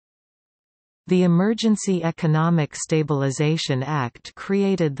The Emergency Economic Stabilization Act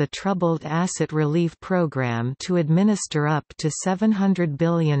created the Troubled Asset Relief Program to administer up to $700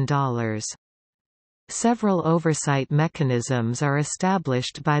 billion. Several oversight mechanisms are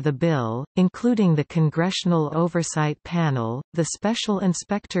established by the bill, including the Congressional Oversight Panel, the Special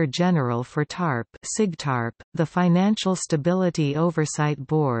Inspector General for TARP (SIGTARP), the Financial Stability Oversight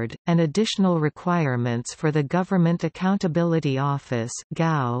Board, and additional requirements for the Government Accountability Office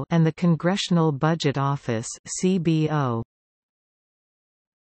 (GAO) and the Congressional Budget Office (CBO).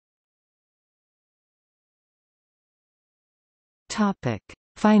 Topic: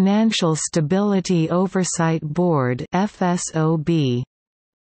 Financial Stability Oversight Board (FSOB).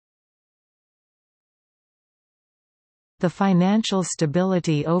 The Financial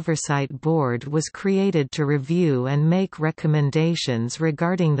Stability Oversight Board was created to review and make recommendations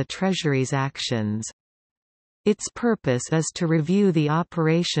regarding the Treasury's actions. Its purpose is to review the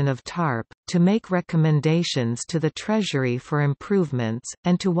operation of TARP, to make recommendations to the Treasury for improvements,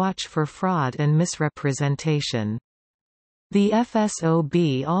 and to watch for fraud and misrepresentation. The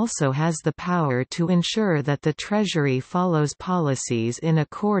FSOB also has the power to ensure that the Treasury follows policies in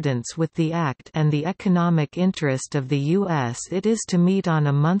accordance with the Act and the economic interest of the U.S. It is to meet on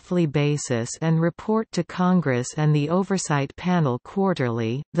a monthly basis and report to Congress and the Oversight Panel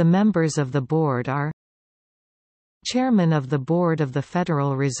quarterly. The members of the board are Chairman of the Board of the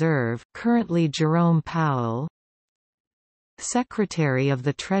Federal Reserve, currently Jerome Powell; Secretary of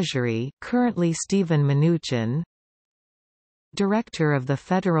the Treasury, currently Steven Mnuchin; Director of the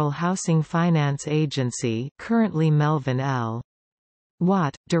Federal Housing Finance Agency, currently Melvin L.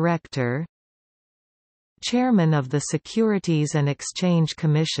 Watt, Director; Chairman of the Securities and Exchange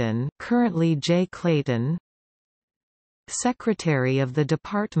Commission, currently Jay Clayton; Secretary of the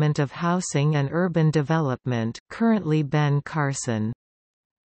Department of Housing and Urban Development, currently Ben Carson.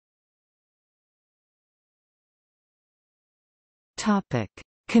 Topic: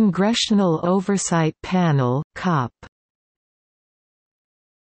 Congressional Oversight Panel (COP).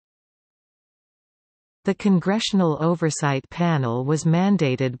 The Congressional Oversight Panel was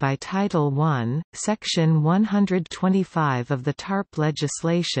mandated by Title I, Section 125 of the TARP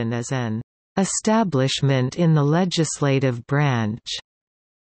legislation as an establishment in the legislative branch.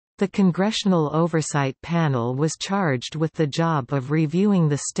 The Congressional Oversight Panel was charged with the job of reviewing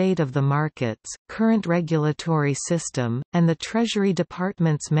the state of the markets, current regulatory system, and the Treasury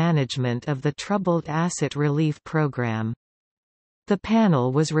Department's management of the Troubled Asset Relief Program. The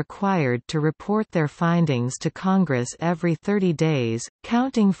panel was required to report their findings to Congress every 30 days,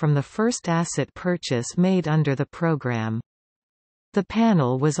 counting from the first asset purchase made under the program. The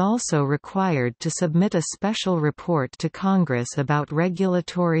panel was also required to submit a special report to Congress about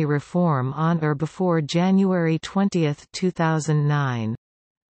regulatory reform on or before January 20, 2009.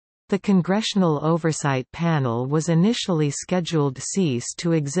 The Congressional Oversight Panel was initially scheduled to cease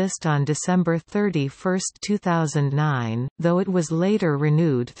to exist on December 31, 2009, though it was later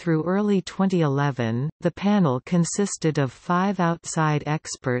renewed through early 2011. The panel consisted of 5 outside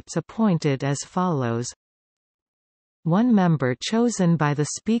experts appointed as follows: one member chosen by the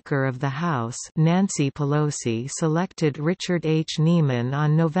Speaker of the House, Nancy Pelosi, selected Richard H. Neiman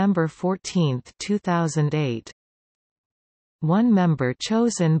on November 14, 2008. One member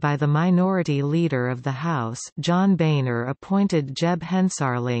chosen by the Minority Leader of the House, John Boehner, appointed Jeb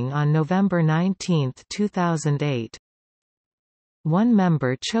Hensarling on November 19, 2008. One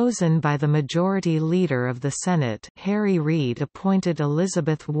member chosen by the Majority Leader of the Senate, Harry Reid, appointed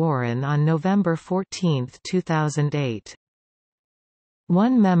Elizabeth Warren on November 14, 2008.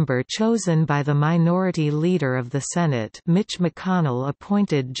 One member chosen by the Minority Leader of the Senate, Mitch McConnell,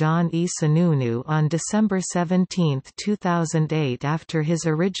 appointed John E. Sununu on December 17, 2008 after his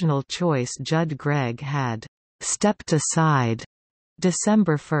original choice Judd Gregg had stepped aside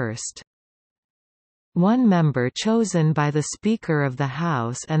December 1. One member chosen by the Speaker of the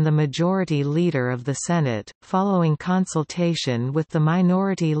House and the Majority Leader of the Senate, following consultation with the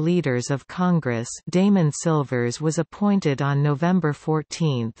Minority Leaders of Congress, Damon Silvers, was appointed on November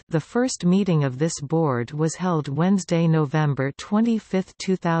 14. The first meeting of this board was held Wednesday, November 25,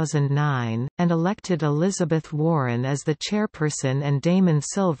 2009, and elected Elizabeth Warren as the chairperson and Damon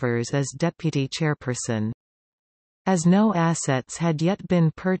Silvers as deputy chairperson. As no assets had yet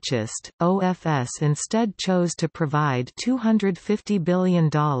been purchased, OFS instead chose to provide $250 billion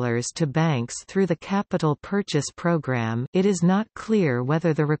to banks through the Capital Purchase Program. It is not clear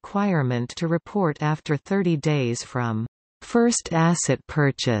whether the requirement to report after 30 days from first asset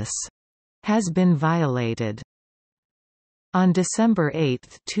purchase has been violated. On December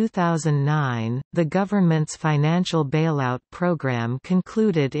 8, 2009, the government's financial bailout program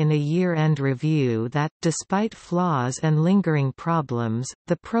concluded in a year-end review that, despite flaws and lingering problems,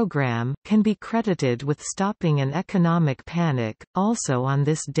 the program can be credited with stopping an economic panic. Also on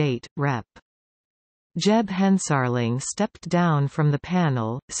this date, Rep. Jeb Hensarling stepped down from the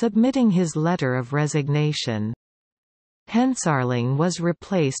panel, submitting his letter of resignation. Hensarling was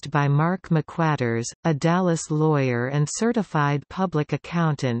replaced by Mark McQuatters, a Dallas lawyer and certified public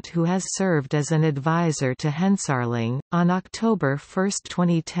accountant who has served as an advisor to Hensarling. On October 1,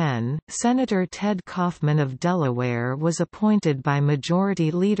 2010, Senator Ted Kaufman of Delaware was appointed by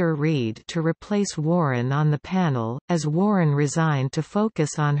Majority Leader Reid to replace Warren on the panel, as Warren resigned to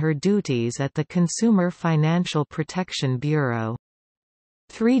focus on her duties at the Consumer Financial Protection Bureau.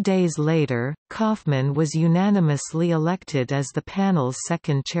 3 days later, Kaufman was unanimously elected as the panel's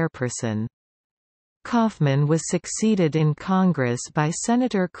second chairperson. Kaufman was succeeded in Congress by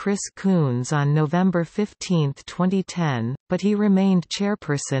Senator Chris Coons on November 15, 2010, but he remained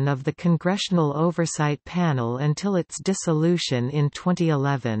chairperson of the Congressional Oversight Panel until its dissolution in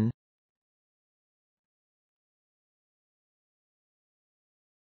 2011.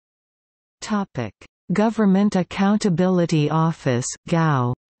 Government Accountability Office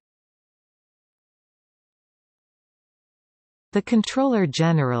 (GAO). The Comptroller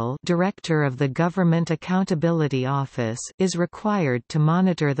General, Director of the Government Accountability Office, is required to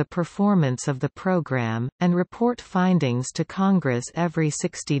monitor the performance of the program and report findings to Congress every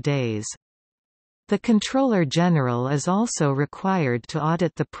 60 days. The Comptroller General is also required to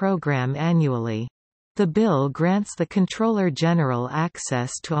audit the program annually. The bill grants the Comptroller General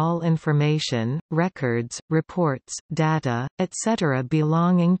access to all information, records, reports, data, etc.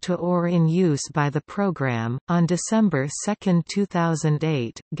 belonging to or in use by the program. On December 2,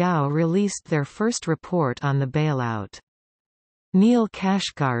 2008, GAO released their first report on the bailout. Neil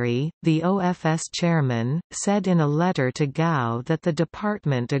Kashkari, the OFS chairman, said in a letter to GAO that the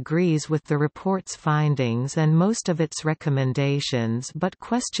department agrees with the report's findings and most of its recommendations but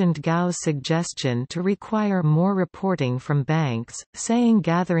questioned GAO's suggestion to require more reporting from banks, saying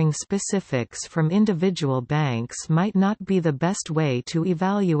gathering specifics from individual banks might not be the best way to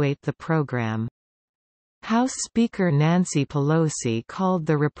evaluate the program. House Speaker Nancy Pelosi called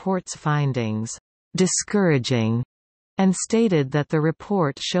the report's findings discouraging and stated that the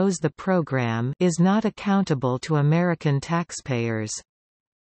report shows the program is not accountable to American taxpayers.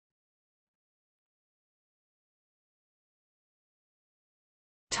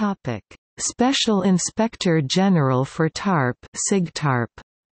 Topic: Special Inspector General for TARP, SIGTARP.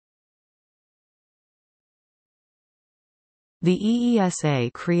 The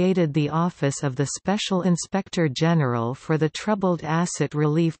EESA created the Office of the Special Inspector General for the Troubled Asset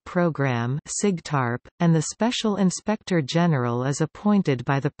Relief Program (SIGTARP), and the Special Inspector General is appointed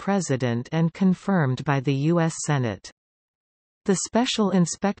by the President and confirmed by the U.S. Senate. The Special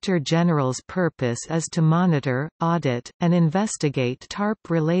Inspector General's purpose is to monitor, audit, and investigate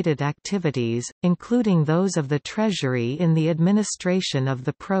TARP-related activities, including those of the Treasury in the administration of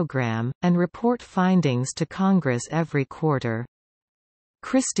the program, and report findings to Congress every quarter.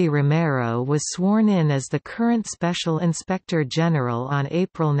 Christy Romero was sworn in as the current Special Inspector General on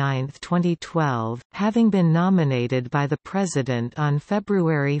April 9, 2012, having been nominated by the President on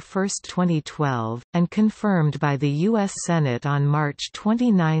February 1, 2012, and confirmed by the U.S. Senate on March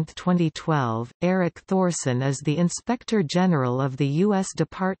 29, 2012. Eric Thorson is the Inspector General of the U.S.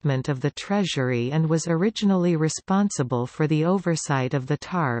 Department of the Treasury and was originally responsible for the oversight of the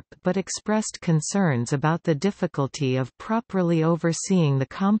TARP but expressed concerns about the difficulty of properly overseeing the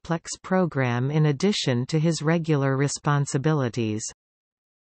complex program in addition to his regular responsibilities.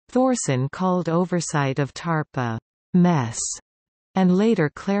 Thorson called oversight of TARP a mess, and later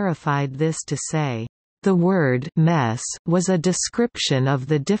clarified this to say, "The word mess was a description of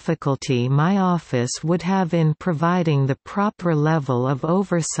the difficulty my office would have in providing the proper level of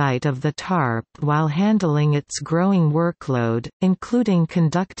oversight of the TARP while handling its growing workload, including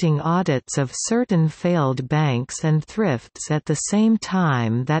conducting audits of certain failed banks and thrifts at the same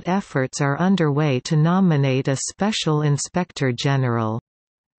time that efforts are underway to nominate a Special Inspector General."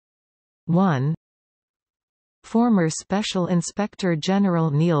 1. Former Special Inspector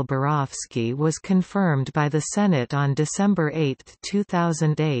General Neil Barofsky was confirmed by the Senate on December 8,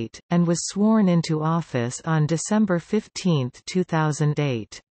 2008, and was sworn into office on December 15,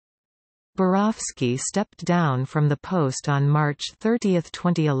 2008. Barofsky stepped down from the post on March 30,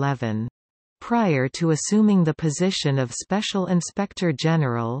 2011. Prior to assuming the position of Special Inspector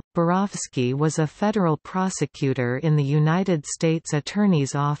General, Borofsky was a federal prosecutor in the United States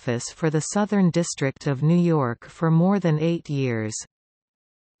Attorney's Office for the Southern District of New York for more than 8 years.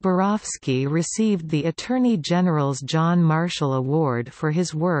 Borofsky received the Attorney General's John Marshall Award for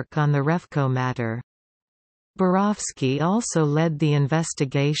his work on the Refco matter. Borofsky also led the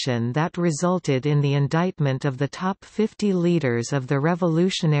investigation that resulted in the indictment of the top 50 leaders of the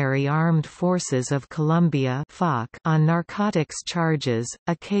Revolutionary Armed Forces of Colombia on narcotics charges,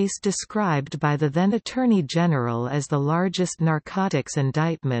 a case described by the then Attorney General as the largest narcotics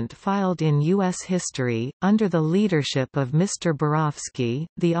indictment filed in U.S. history. Under the leadership of Mr. Borofsky,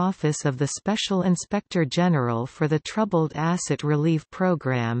 the Office of the Special Inspector General for the Troubled Asset Relief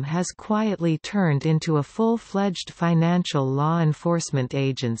Program has quietly turned into a full-fledged financial law enforcement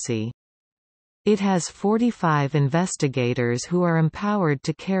agency. It has 45 investigators who are empowered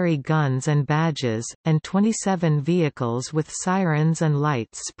to carry guns and badges, and 27 vehicles with sirens and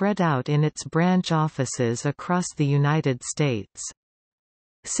lights spread out in its branch offices across the United States.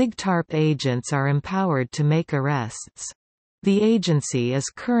 SIGTARP agents are empowered to make arrests. The agency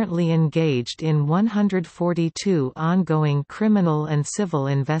is currently engaged in 142 ongoing criminal and civil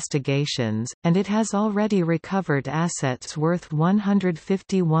investigations, and it has already recovered assets worth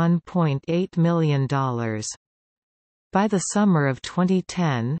 $151.8 million. By the summer of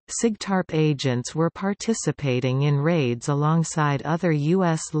 2010, SIGTARP agents were participating in raids alongside other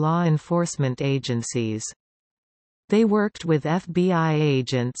U.S. law enforcement agencies. They worked with FBI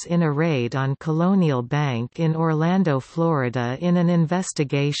agents in a raid on Colonial Bank in Orlando, Florida in an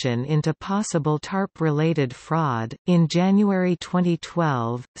investigation into possible TARP-related fraud. In January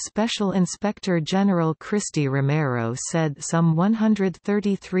 2012, Special Inspector General Christy Romero said some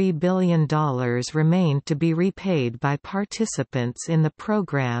 $133 billion remained to be repaid by participants in the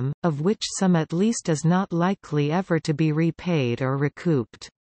program, of which some at least is not likely ever to be repaid or recouped.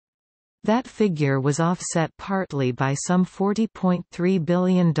 That figure was offset partly by some $40.3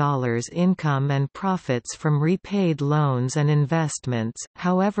 billion income and profits from repaid loans and investments.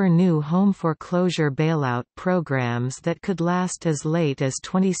 However, new home foreclosure bailout programs that could last as late as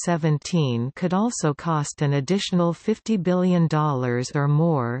 2017 could also cost an additional $50 billion or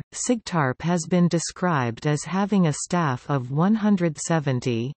more. SIGTARP has been described as having a staff of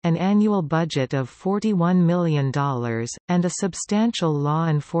 170, an annual budget of $41 million, and a substantial law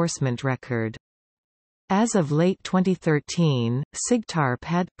enforcement record. As of late 2013, SIGTARP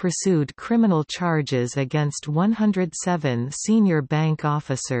had pursued criminal charges against 107 senior bank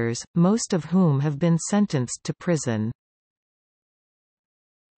officers, most of whom have been sentenced to prison.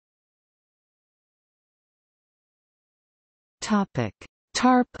 Topic: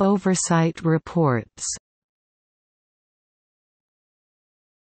 TARP oversight reports.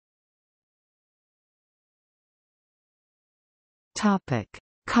 Topic: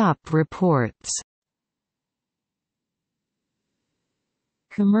 COP reports.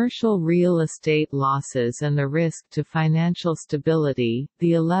 Commercial real estate losses and the risk to financial stability.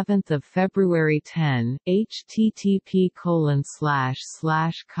 The 11th of February 10.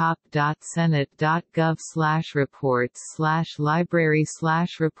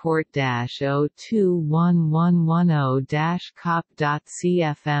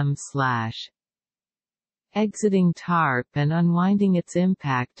 Exiting TARP and unwinding its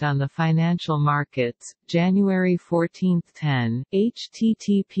impact on the financial markets. January 14, 10.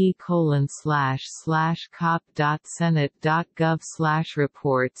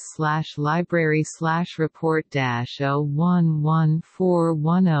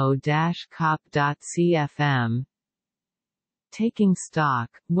 Taking stock,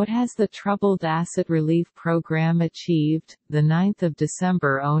 what has the Troubled Asset Relief Program achieved? 9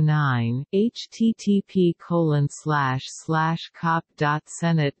 December 2009,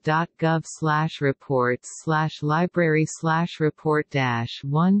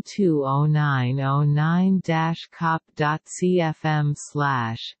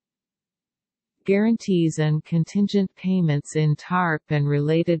 Guarantees and contingent payments in TARP and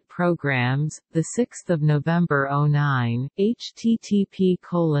related programs. 6 November 2009,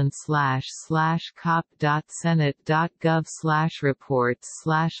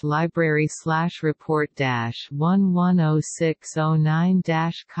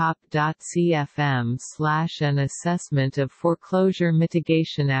 An assessment of foreclosure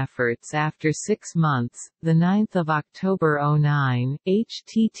mitigation efforts after 6 months. 9 October 2009,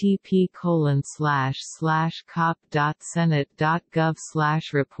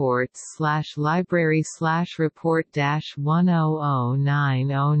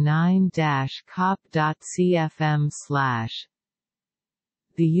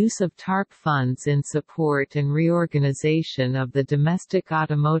 the use of TARP funds in support and reorganization of the domestic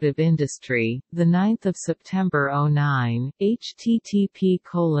automotive industry, 9 September 09,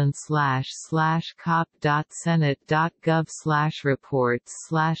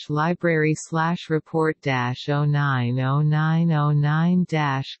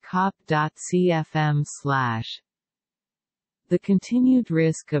 The continued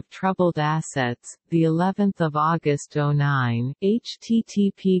risk of troubled assets, the 11th of August 09,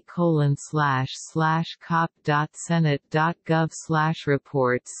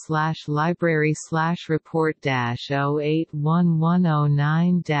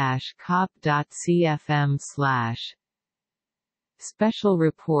 Special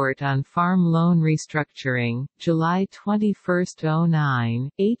Report on Farm Loan Restructuring, July 21, 09,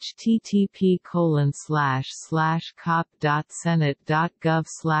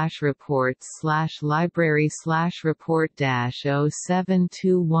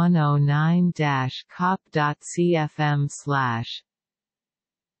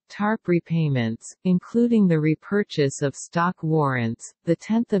 TARP repayments, including the repurchase of stock warrants,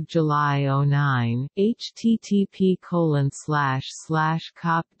 10 July 09,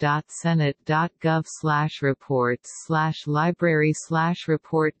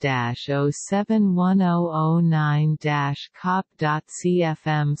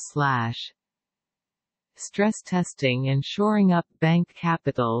 Stress testing and shoring up bank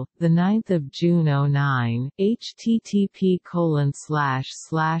capital, 9 June 09,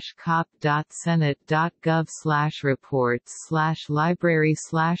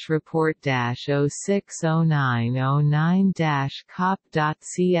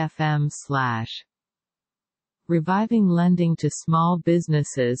 Reviving Lending to Small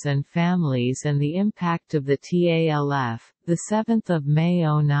Businesses and Families and the Impact of the TALF, 7 May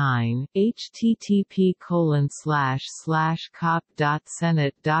 09,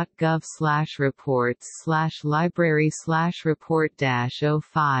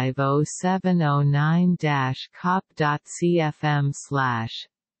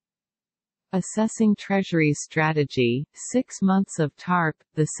 Assessing Treasury's Strategy, 6 Months of TARP,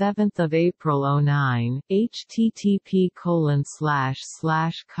 7 April 09,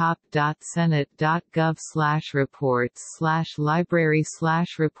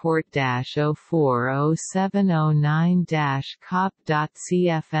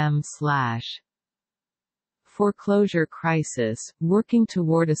 Foreclosure Crisis, Working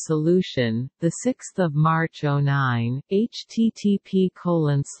Toward a Solution, 6 March 09,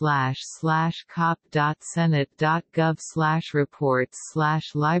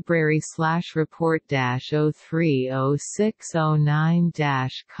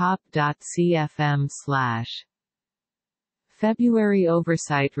 February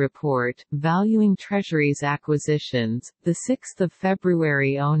Oversight Report, Valuing Treasury's Acquisitions, 6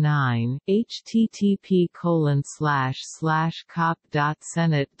 February 09,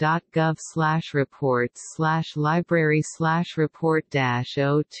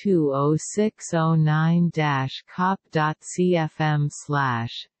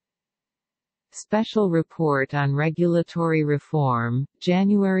 Special Report on Regulatory Reform,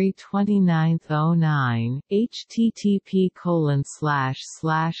 January 29, 09,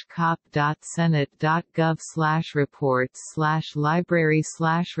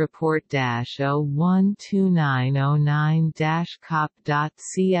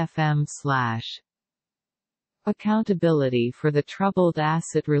 Accountability for the Troubled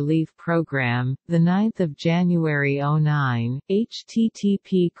Asset Relief Program, 9 January 09,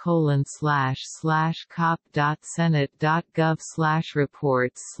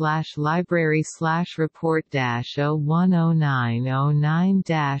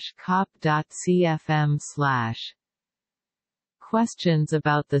 Questions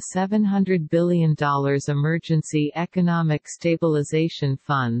about the $700 billion Emergency Economic Stabilization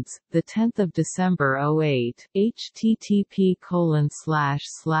Funds, 10 December 08,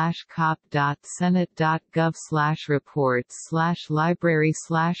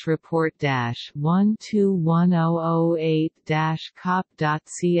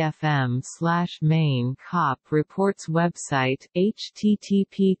 COP reports website,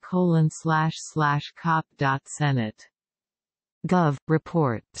 http://cop.senate.gov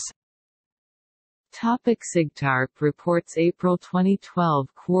reports SIGTARP reports April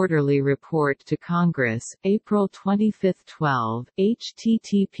 2012 Quarterly Report to Congress, April 25, 12,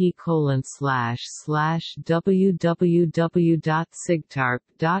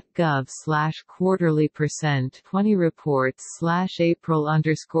 http://www.sigtarp.gov/quarterly%20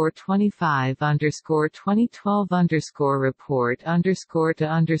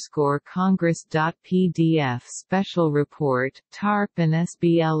 reports/April_2025_2012_report_to_Congress.pdf Special Report, TARP and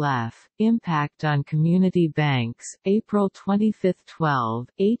SBLF, Impact on Community Banks, April 25, 12,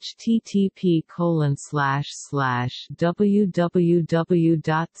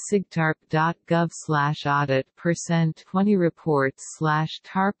 http://www.sigtarp.gov/audit%20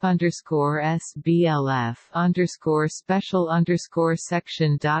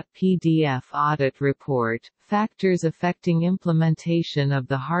 reports/TARP_SBLF_special_section.pdf Audit Report, Factors Affecting Implementation of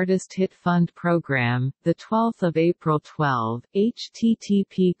the Hardest Hit Fund Program, 12 April 12,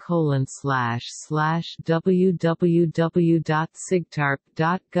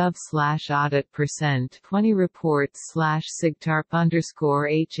 http://www.sigtarp.gov/audit%20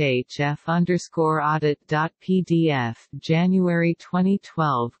 reports/sigtarp_hhf_audit.pdf January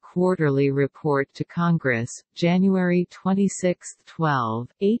 2012 Quarterly Report to Congress, January 26, 12,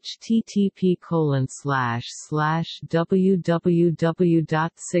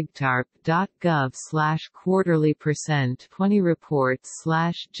 http://www.sigtarp.gov/quarterly%20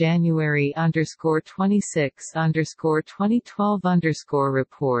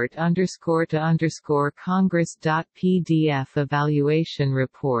 reports/January_26_2012_report_to_Congress.pdf Evaluation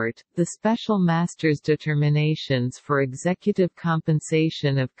Report, the Special Master's Determinations for Executive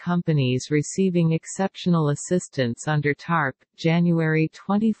Compensation of Companies Receiving Exceptional Assistance under TARP, January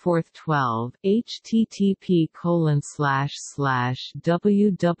 24, 12,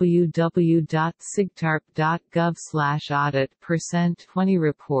 http://www.sigtarp.gov/audit%20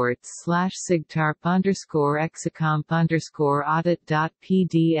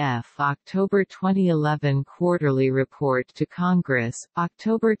 reports/sigtarp_execomp_audit.pdf October 2011 Quarterly Report to Congress,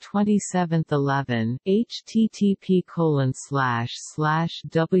 October 27, 11,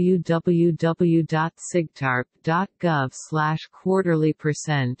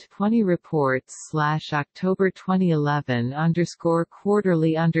 http://www.sigtarp.gov/quarterly%20 reports/October 2011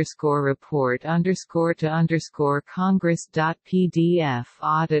 _quarterly_report_to_Congress.pdf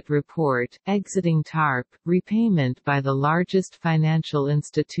Audit Report, Exiting TARP, Repayment by the Largest Financial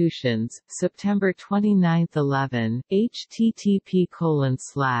Institutions, September 29, 11,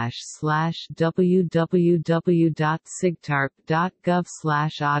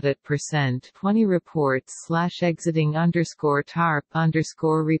 http://www.sigtarp.gov/audit%20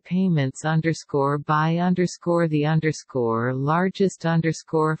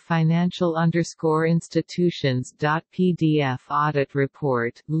 Audit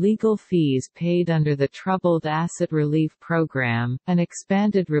Report, Legal Fees Paid Under the Troubled Asset Relief Program, an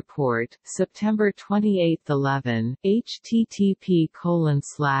expanded report, September 28, 11,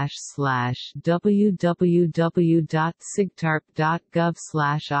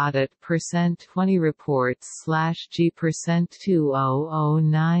 http://www.sigtarp.gov/audit%20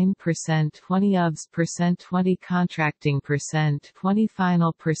 reports/G%2009%20 OBS%20 Contracting%20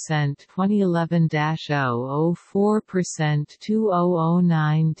 Final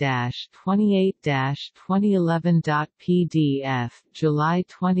 %2011-004%2009-28-2011.pdf July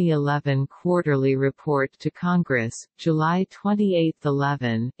 2011 Quarterly Report to Congress, July 28,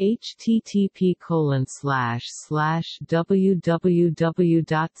 11,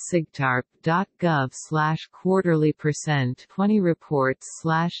 http://www.sigtarp.gov/quarterly%20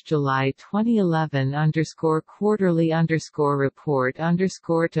 reports/July 2011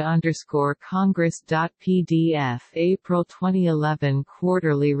 _quarterly_report_to_Congress.pdf April 2011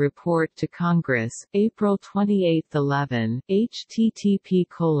 Quarterly Report to Congress, April 28, 11,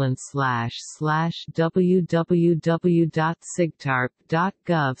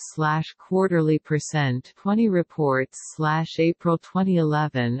 http://www.sigtarp.gov/quarterly%20 reports/April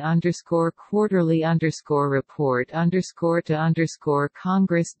 2011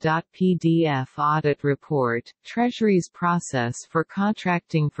 _quarterly_report_to_Congress.pdf Audit Report, Treasury's Process for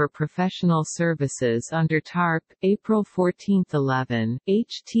Contracting for Professional Services under TARP, April 14, 11,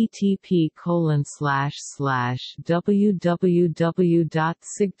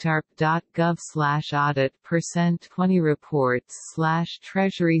 http://www.sigtarp.gov/audit%20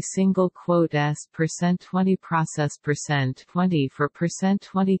 reports/Treasury Single Quote S%20 Process %20 for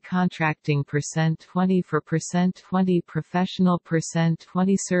 %20 Contracting %20 for %20 Professional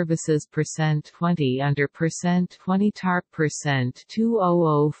 %20 Services %20 under %20 TARP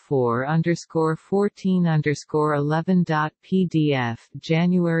 %2004_14_11.pdf Jan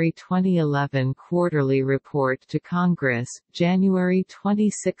January 2011 Quarterly Report to Congress, January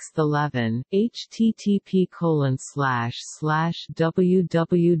 26, 11,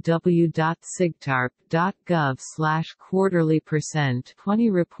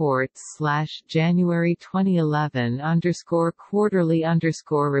 http://www.sigtarp.gov/quarterly%20 reports /January 2011 _quarterly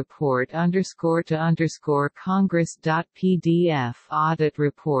 _report _to Congress.pdf Audit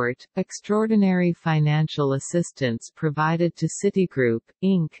Report, Extraordinary Financial Assistance provided to Citigroup,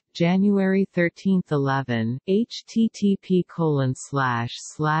 Inc., January 13, 11,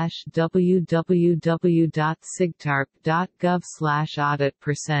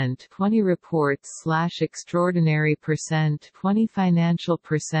 http://www.sigtarp.gov/audit%20 reports /extraordinary%20 financial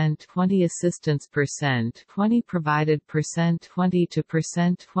 %20 assistance %20 provided %20 to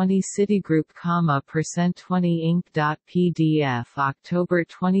 %20 Citigroup, %20 Inc.pdf October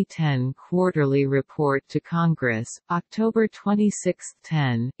 2010 Quarterly Report to Congress, October 26,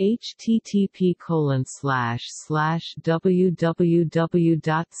 10,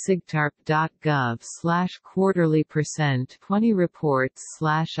 http://www.sigtarp.gov/quarterly%20 reports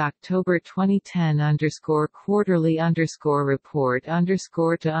 /October 2010 _quarterly _report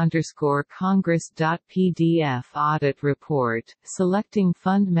 _to Congress.pdf Audit Report, Selecting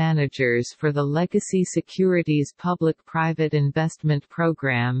Fund Managers for the Legacy Securities Public-Private Investment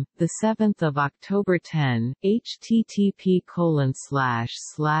Program, 7 October 10,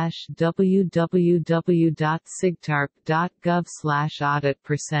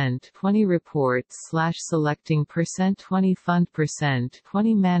 http://www.sigtarp.gov/audit%20 reports /selecting %20 fund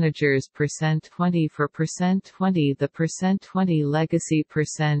 %20 managers %20 for %20 the %20 legacy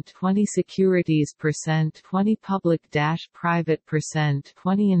 %20 securities %20 public-private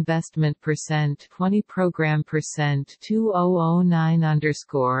 %20 investment %20 program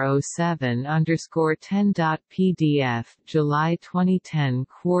 %2009_07_10.pdf July 2010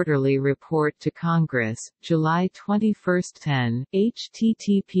 Quarterly Report to Congress, July 21, 10,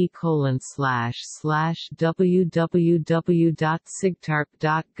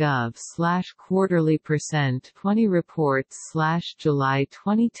 http://www.sigtarp.gov/quarterly%20 reports /July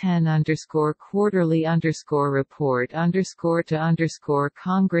 2010 _quarterly _report _to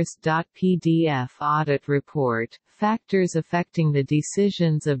Congress.pdf Audit Report, Factors affecting the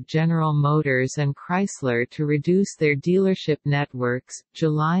decisions of General Motors and Chrysler to reduce their dealership networks,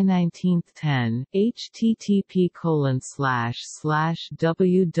 July 19, 10,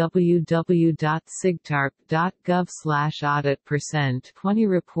 http://www.sigtarp.gov/audit%20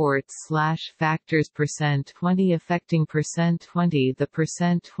 reports /factors %20 affecting %20 the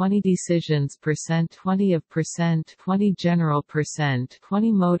 %20 decisions %20 of %20 General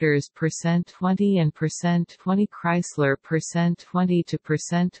 %20 Motors %20 and %20 Chrysler %20 to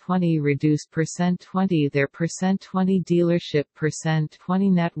 %20 reduce %20 their %20 dealership %20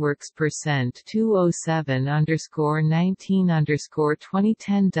 networks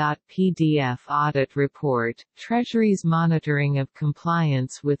 %207_19_2010.pdf Audit Report, Treasury's monitoring of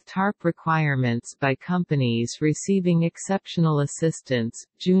compliance with TARP requirements by companies receiving exceptional assistance,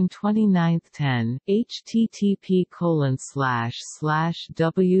 June 29, 10,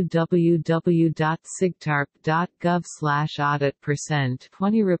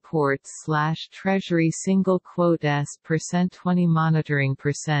 http://www.sigtarp.gov/audit%20 reports /Treasury single quote S %20 monitoring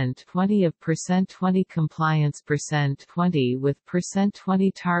 %20 of %20 compliance %20 with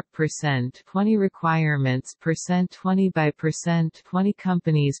 %20 TARP %20 requirements %20 by %20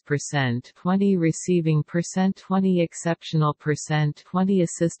 companies %20 receiving %20 exceptional %20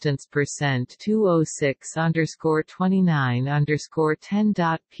 assistance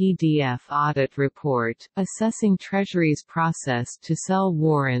 %206_29_10.pdf Audit Report, Assessing Treasury's process to sell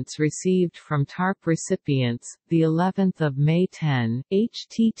warrants received from TARP recipients, the 11th of May 10,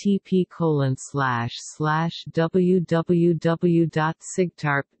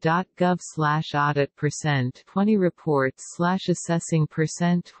 http://www.sigtarp.gov/audit%20 reports /assessing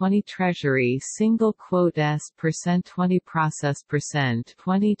 %20 Treasury single quote S %20 process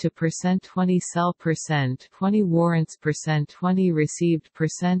 %20 to %20 sell %20 warrants %20 received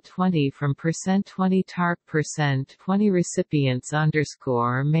 %20 from %20 TARP %20 recipients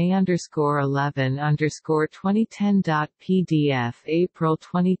 _May 11 2010.pdf April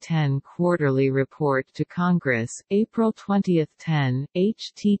 2010 Quarterly Report to Congress, April 20, 10,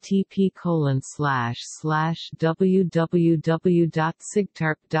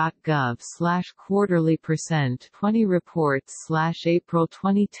 http://www.sigtarp.gov/quarterly%20 reports /April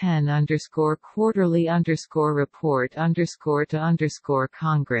 2010 _quarterly _report _to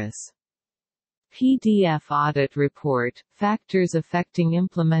Congress. PDF Audit Report, Factors Affecting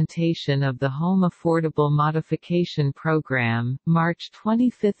Implementation of the Home Affordable Modification Program, March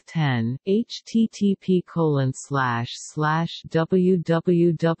 25, 10,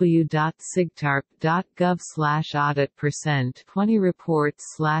 http://www.sigtarp.gov/audit%20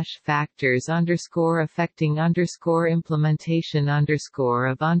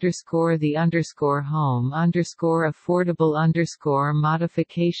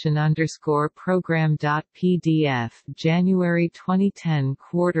 January 2010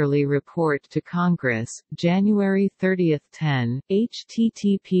 Quarterly Report to Congress, January 30, 10,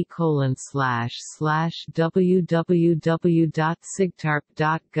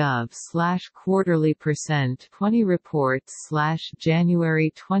 http://www.sigtarp.gov/quarterly%20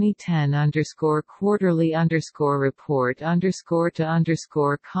 reports/January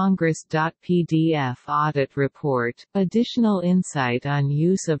 2010_quarterly_report_to_Congress.pdf Audit Report, Additional Insight on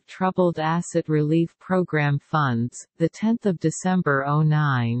Use of Troubled Asset Relief Program Funds, 10 December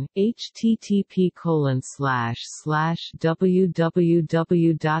 09,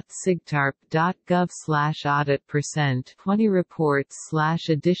 http://www.sigtarp.gov/audit%20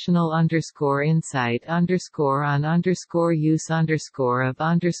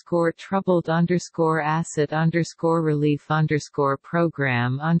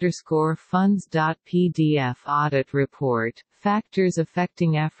 Audit Report, Factors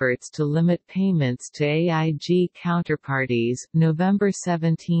Affecting Efforts to Limit Payments to AIG Counterparties, November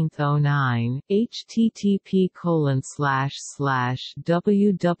 17, 09,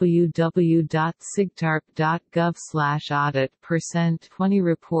 http://www.sigtarp.gov/audit%20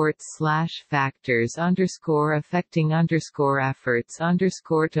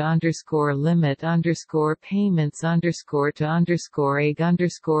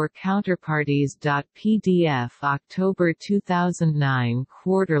 October 2009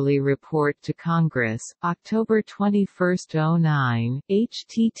 Quarterly Report to Congress, October 21, 09,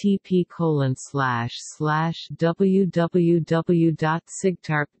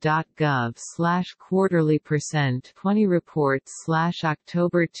 http://www.sigtarp.gov/quarterly%20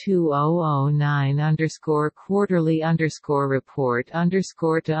 reports/October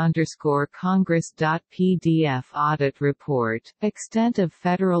 2009_quarterly_report_to_Congress.pdf Audit Report, Extent of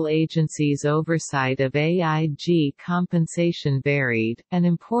Federal Agencies' Oversight of AIG Compensation Varied, and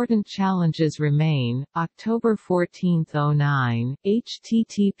Important Challenges Remain, October 14, 09,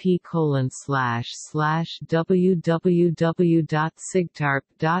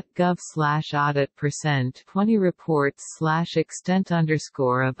 http://www.sigtarp.gov/audit%20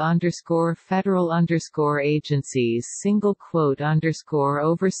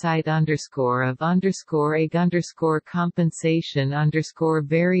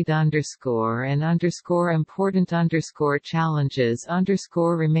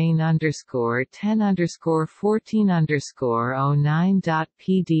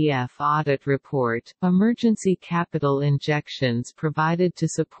 Audit Report, Emergency Capital Injections Provided to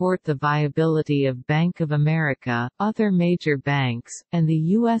Support the Viability of Bank of America, Other Major Banks, and the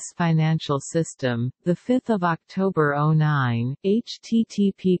U.S. Financial System, 5 October 09,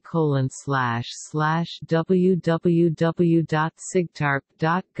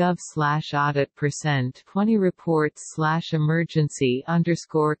 http://www.sigtarp.gov/audit%20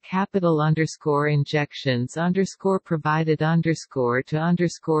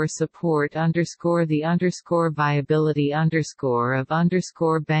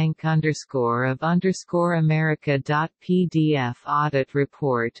 Audit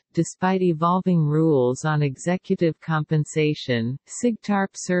Report, Despite Evolving Rules on Executive Compensation, SIGTARP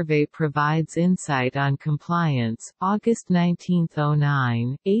Survey Provides Insight on Compliance, August 19,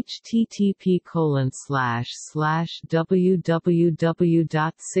 09,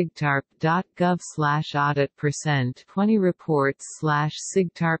 http://www.sigtarp.gov/audit%20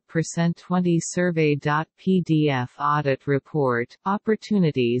 reports/SIGTARP%20 survey.pdf Audit Report,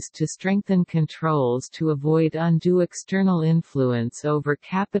 Opportunities to Strengthen Controls to Avoid Undue External Influence over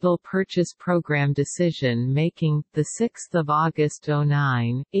Capital Purchase Program Decision Making, 6 August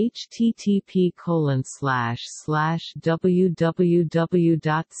 09,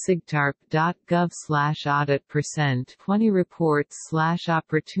 http://www.sigtarp.gov/audit%20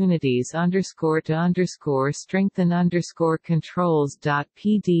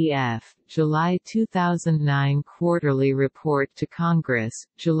 reports/opportunities_to_strengthen_controls.pdf July 2009 Quarterly Report to Congress,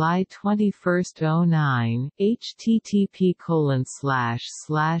 July 21, 09,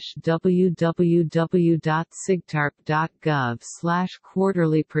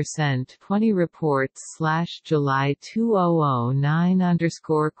 http://www.sigtarp.gov/quarterly%20 reports July 2009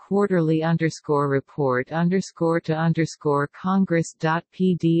 _quarterly _report _to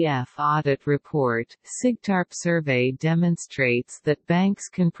Congress.pdf Audit Report. SIGTARP survey demonstrates that banks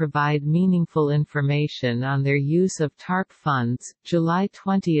can provide meaningful information on their use of TARP funds. July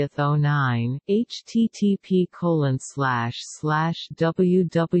 20, 09,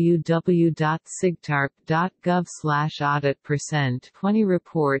 http://www.sigtarp.gov/audit%20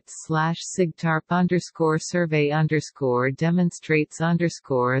 reports /SIGTARP_survey_ demonstrates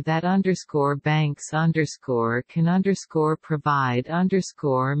that banks can provide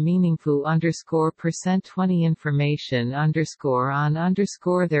meaningful %20 information on their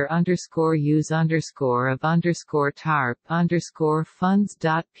use of TARP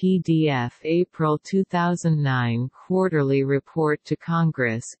funds.pdf. April 2009 Quarterly Report to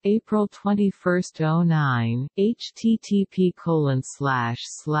Congress, April 21, 09,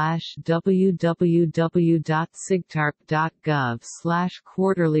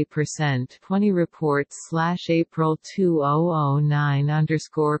 http://www.sigtarp.gov/quarterly%20 reports April 2009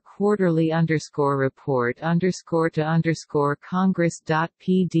 _quarterly _report to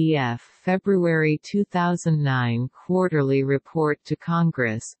Congress.pdf. February 2009 Quarterly Report to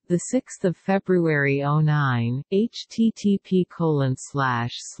Congress, 6 February 09,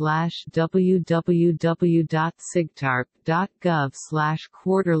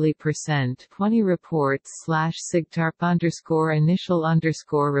 http://www.sigtarp.gov/quarterly%20 reports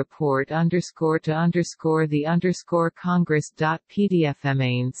 /SIGTARP_initial report to Congress.pdf.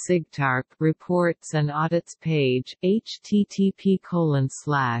 Main SIGTARP reports and audits page,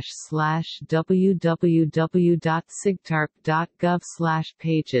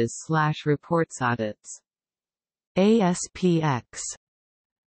 http://www.sigtarp.gov/pages/reports audits. ASPX.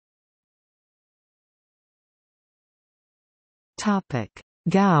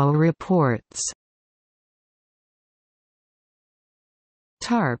 GAO reports.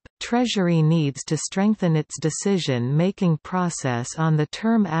 TARP, Treasury needs to strengthen its decision-making process on the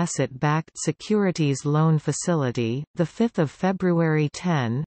Term Asset-Backed Securities Loan Facility, 5 February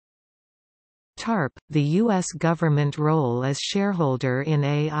 10. TARP, the U.S. government role as shareholder in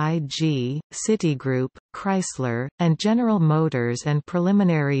AIG, Citigroup, Chrysler, and General Motors and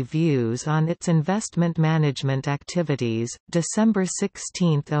preliminary views on its investment management activities, December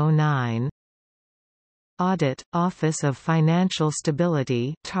 16, 09. Audit, Office of Financial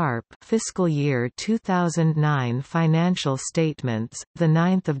Stability (TARP) Fiscal Year 2009 Financial Statements,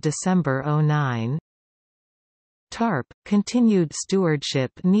 9 December 09. TARP, continued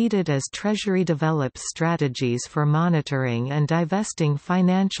stewardship needed as Treasury develops strategies for monitoring and divesting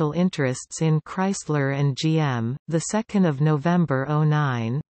financial interests in Chrysler and GM, 2 November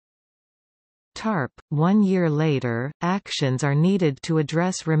 09. TARP, 1 year later, actions are needed to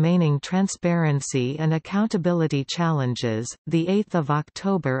address remaining transparency and accountability challenges, 8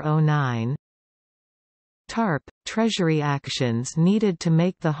 October 09. TARP, Treasury actions needed to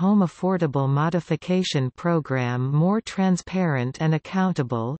make the Home Affordable Modification Program more transparent and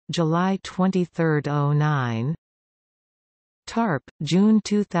accountable, July 23, 09. TARP, June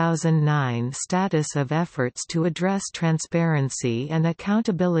 2009 Status of efforts to address transparency and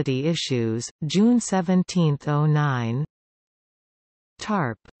accountability issues, June 17, 09.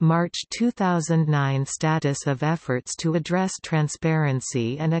 TARP, March 2009 Status of efforts to address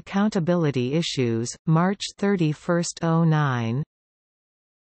transparency and accountability issues, March 31, 09.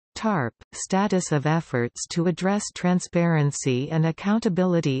 TARP, Status of efforts to address transparency and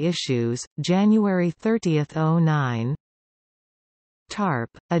accountability issues, January 30, 09. TARP,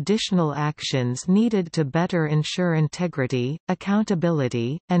 additional actions needed to better ensure integrity,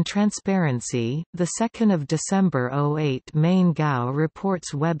 accountability, and transparency, 2 December 08. Main GAO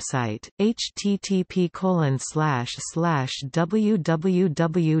reports website,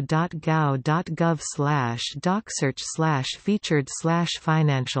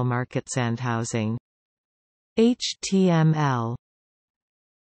 http://www.gao.gov/docsearch/featured/financial markets and housing. HTML.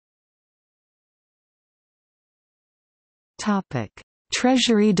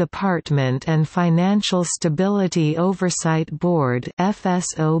 Treasury Department and Financial Stability Oversight Board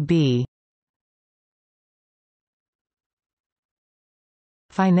 (FSOB).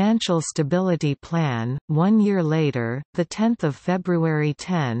 Financial Stability Plan, 1 year later, 10 February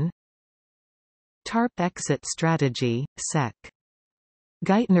 10. TARP Exit Strategy, Sec.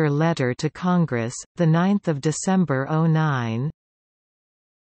 Geithner Letter to Congress, 9 December 09.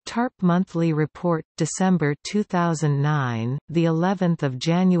 TARP Monthly Report, December 2009, the 11th of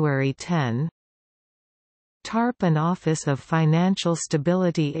January 10. TARP and Office of Financial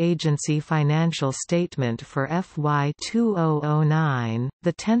Stability Agency Financial Statement for FY 2009,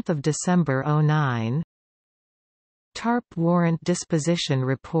 the 10th of December 09. TARP Warrant Disposition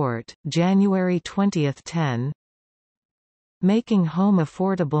Report, January 20, 10. Making Home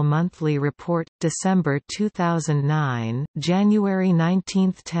Affordable Monthly Report, December 2009, January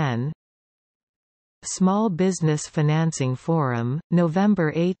 19, 10. Small Business Financing Forum,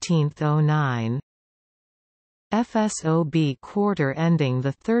 November 18, 09. FSOB quarter ending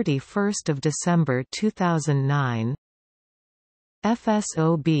 31 December 2009.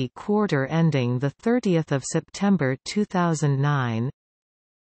 FSOB quarter ending 30 September 2009.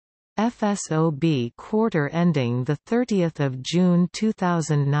 FSOB quarter ending 30 June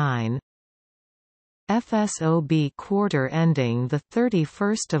 2009. FSOB quarter ending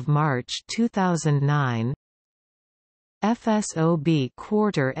 31 March 2009. FSOB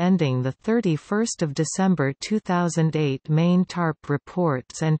quarter ending 31 December 2008. Main TARP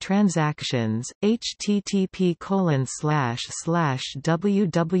reports and transactions,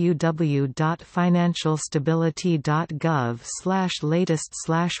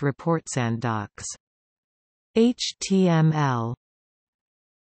 HTML.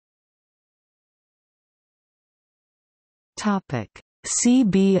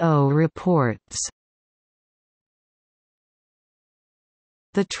 CBO reports.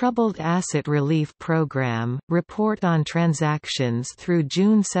 The Troubled Asset Relief Program, report on transactions through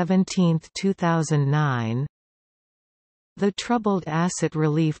June 17, 2009. The Troubled Asset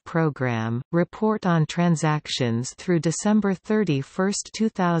Relief Program, report on transactions through December 31,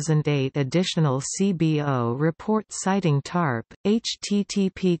 2008. Additional CBO report citing TARP,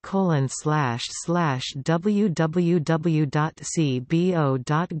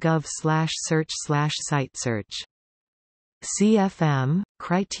 http://www.cbo.gov/search/sitesearch. CFM,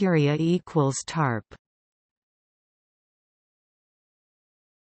 criteria equals TARP.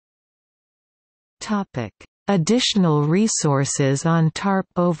 Additional resources on TARP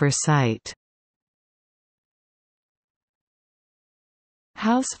oversight.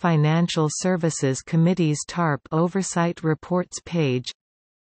 House Financial Services Committee's TARP Oversight Reports page.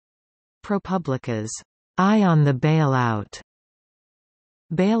 ProPublica's Eye on the Bailout.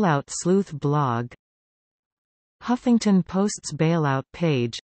 Bailout Sleuth blog. Huffington Post's Bailout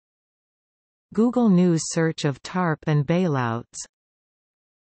page. Google News search of TARP and bailouts.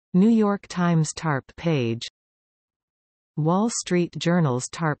 New York Times TARP page. Wall Street Journal's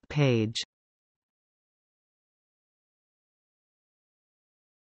TARP page.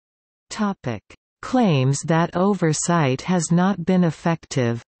 Claims that oversight has not been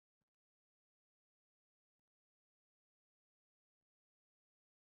effective.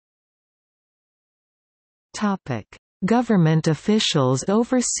 Government officials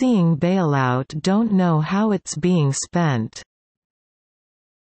overseeing bailout don't know how it's being spent.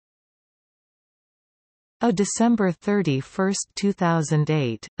 A December 31,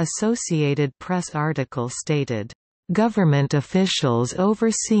 2008, Associated Press article stated, "Government officials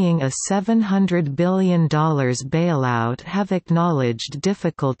overseeing a $700 billion bailout have acknowledged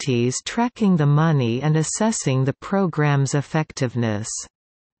difficulties tracking the money and assessing the program's effectiveness."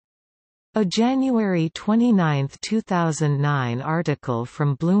 A January 29, 2009 article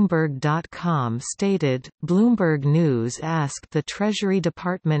from Bloomberg.com stated, Bloomberg News asked the Treasury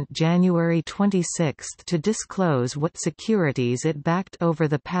Department January 26 to disclose what securities it backed over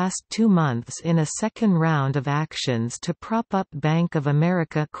the past 2 months in a second round of actions to prop up Bank of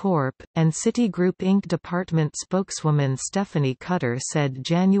America Corp., and Citigroup Inc. Department spokeswoman Stephanie Cutter said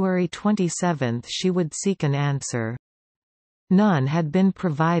January 27 she would seek an answer. None had been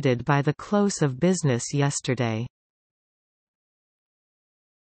provided by the close of business yesterday.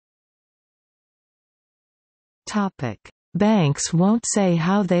 Banks won't say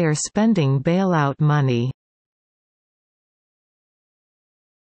how they are spending bailout money.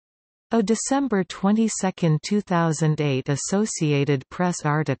 A December 22, 2008 Associated Press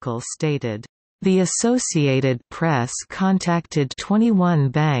article stated, "The Associated Press contacted 21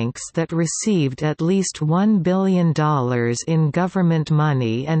 banks that received at least $1 billion in government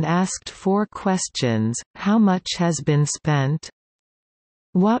money and asked 4 questions: how much has been spent?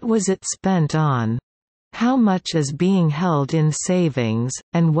 What was it spent on? How much is being held in savings,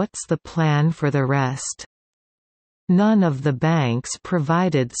 and what's the plan for the rest?" None of the banks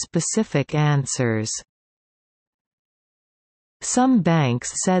provided specific answers. Some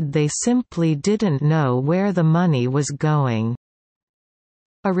banks said they simply didn't know where the money was going.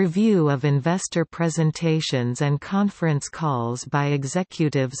 A review of investor presentations and conference calls by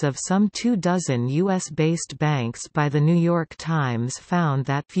executives of some 24 U.S.-based banks by The New York Times found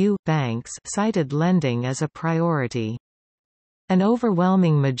that few banks cited lending as a priority. An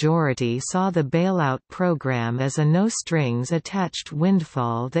overwhelming majority saw the bailout program as a no-strings-attached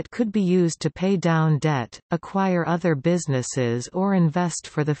windfall that could be used to pay down debt, acquire other businesses or invest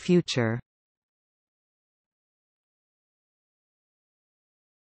for the future.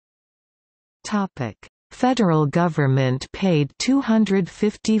 Federal government paid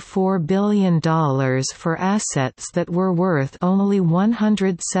 $254 billion for assets that were worth only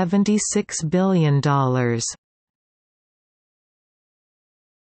 $176 billion.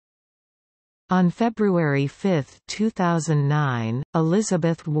 On February 5, 2009,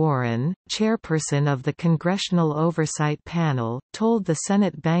 Elizabeth Warren, chairperson of the Congressional Oversight Panel, told the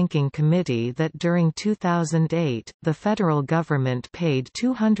Senate Banking Committee that during 2008, the federal government paid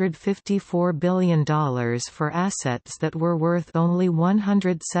 $254 billion for assets that were worth only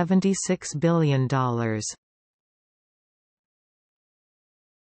 $176 billion.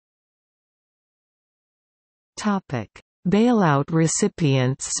 Bailout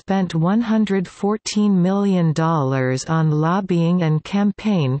recipients spent $114 million on lobbying and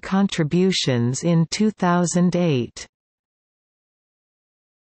campaign contributions in 2008.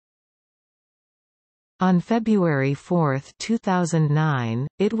 On February 4, 2009,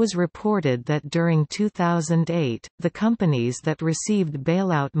 it was reported that during 2008, the companies that received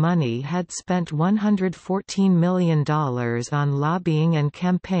bailout money had spent $114 million on lobbying and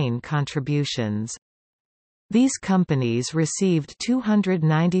campaign contributions. These companies received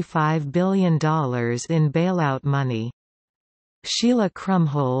 $295 billion in bailout money. Sheila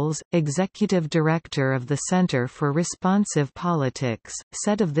Krumholz, executive director of the Center for Responsive Politics,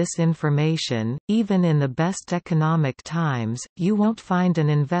 said of this information, "Even in the best economic times, you won't find an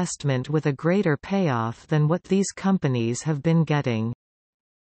investment with a greater payoff than what these companies have been getting."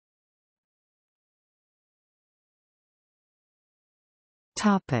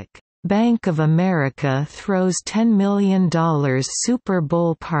 Bank of America throws $10 million Super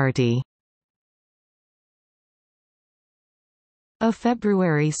Bowl party. A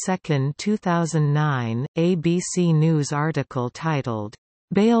February 2, 2009, ABC News article titled,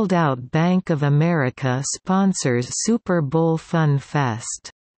 "Bailed Out Bank of America Sponsors Super Bowl Fun Fest"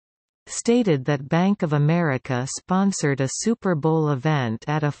 stated that Bank of America sponsored a Super Bowl event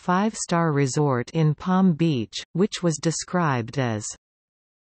at a five-star resort in Palm Beach, which was described as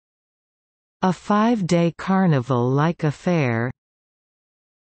a 5-day carnival-like affair.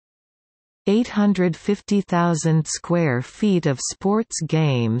 850,000 square feet of sports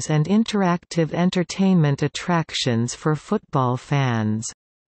games and interactive entertainment attractions for football fans.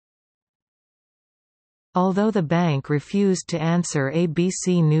 Although the bank refused to answer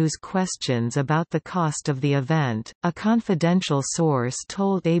ABC News questions about the cost of the event, a confidential source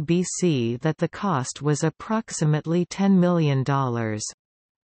told ABC that the cost was approximately $10 million.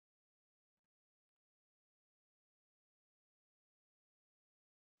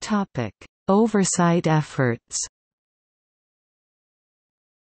 Oversight efforts.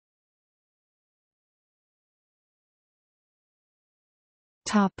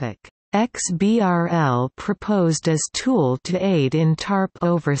 XBRL proposed as tool to aid in TARP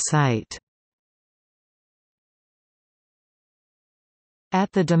oversight.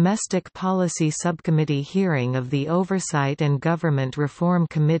 At the Domestic Policy Subcommittee hearing of the Oversight and Government Reform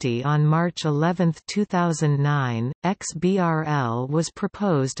Committee on March 11, 2009, XBRL was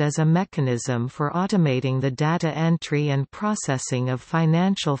proposed as a mechanism for automating the data entry and processing of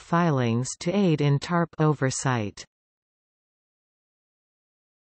financial filings to aid in TARP oversight.